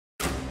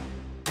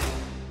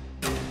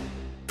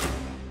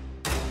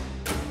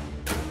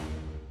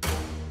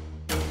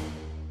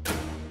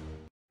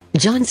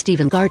John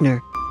Stephen Gardner.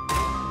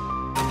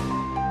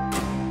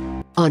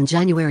 On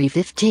January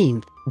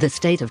 15th, the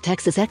state of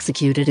Texas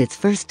executed its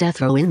first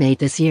death row inmate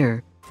this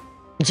year.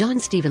 John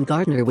Stephen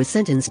Gardner was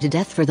sentenced to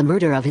death for the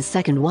murder of his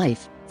second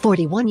wife,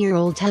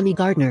 41-year-old Tammy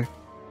Gardner.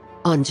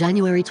 On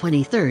January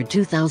 23,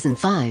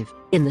 2005,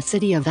 in the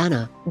city of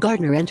Anna,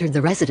 Gardner entered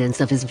the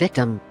residence of his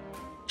victim.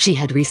 She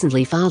had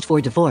recently filed for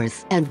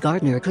divorce, and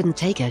Gardner couldn't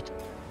take it.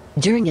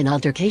 During an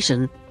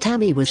altercation,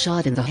 Tammy was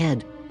shot in the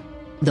head.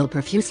 Though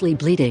profusely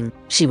bleeding,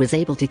 she was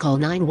able to call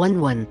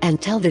 911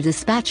 and tell the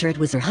dispatcher it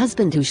was her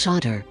husband who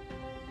shot her.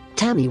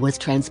 Tammy was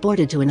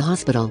transported to an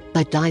hospital,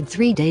 but died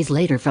 3 days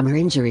later from her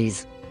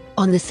injuries.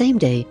 On the same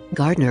day,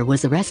 Gardner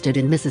was arrested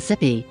in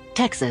Mississippi,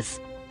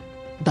 Texas.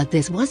 But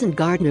this wasn't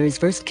Gardner's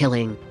first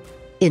killing.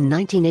 In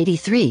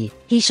 1983,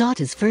 he shot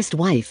his first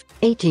wife,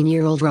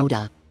 18-year-old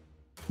Rhoda.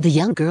 The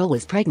young girl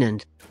was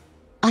pregnant.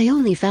 I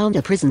only found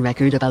a prison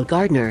record about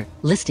Gardner,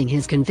 listing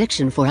his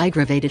conviction for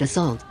aggravated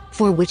assault,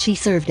 for which he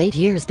served 8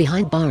 years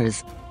behind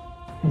bars.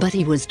 But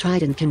he was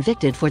tried and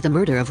convicted for the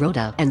murder of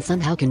Rhoda and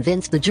somehow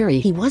convinced the jury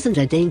he wasn't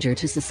a danger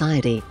to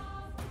society.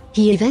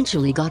 He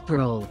eventually got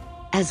parole.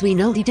 As we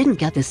know, he didn't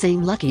get the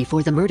same lucky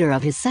for the murder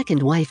of his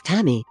second wife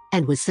Tammy,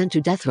 and was sent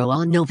to death row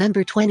on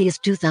November 20,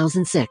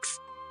 2006.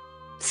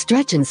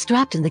 Stretched and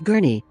strapped in the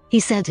gurney, he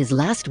said his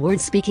last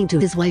words speaking to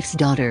his wife's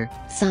daughter,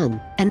 son,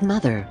 and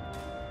mother.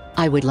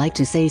 "I would like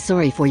to say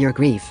sorry for your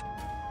grief.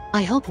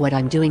 I hope what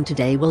I'm doing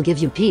today will give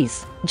you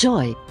peace,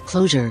 joy,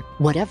 closure,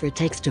 whatever it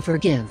takes to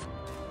forgive.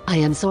 I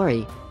am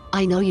sorry.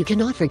 I know you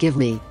cannot forgive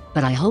me,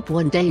 but I hope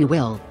one day you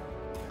will.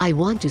 I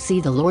want to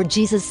see the Lord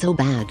Jesus so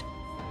bad."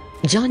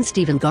 John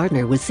Stephen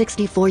Gardner was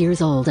 64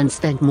 years old and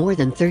spent more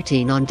than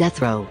 13 on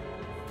death row.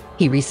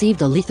 He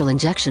received a lethal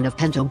injection of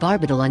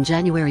pentobarbital on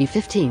January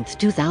 15,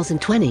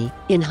 2020,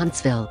 in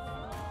Huntsville.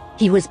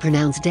 He was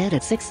pronounced dead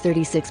at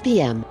 6:36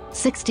 p.m.,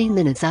 16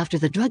 minutes after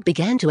the drug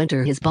began to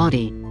enter his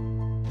body.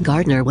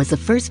 Gardner was the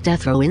first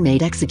death row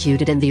inmate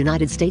executed in the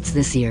United States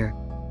this year.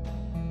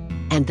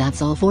 And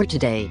that's all for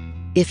today.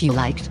 If you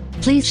liked,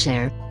 please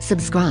share,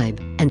 subscribe,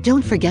 and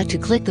don't forget to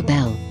click the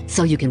bell,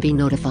 so you can be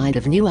notified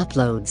of new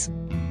uploads.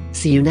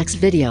 See you next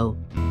video.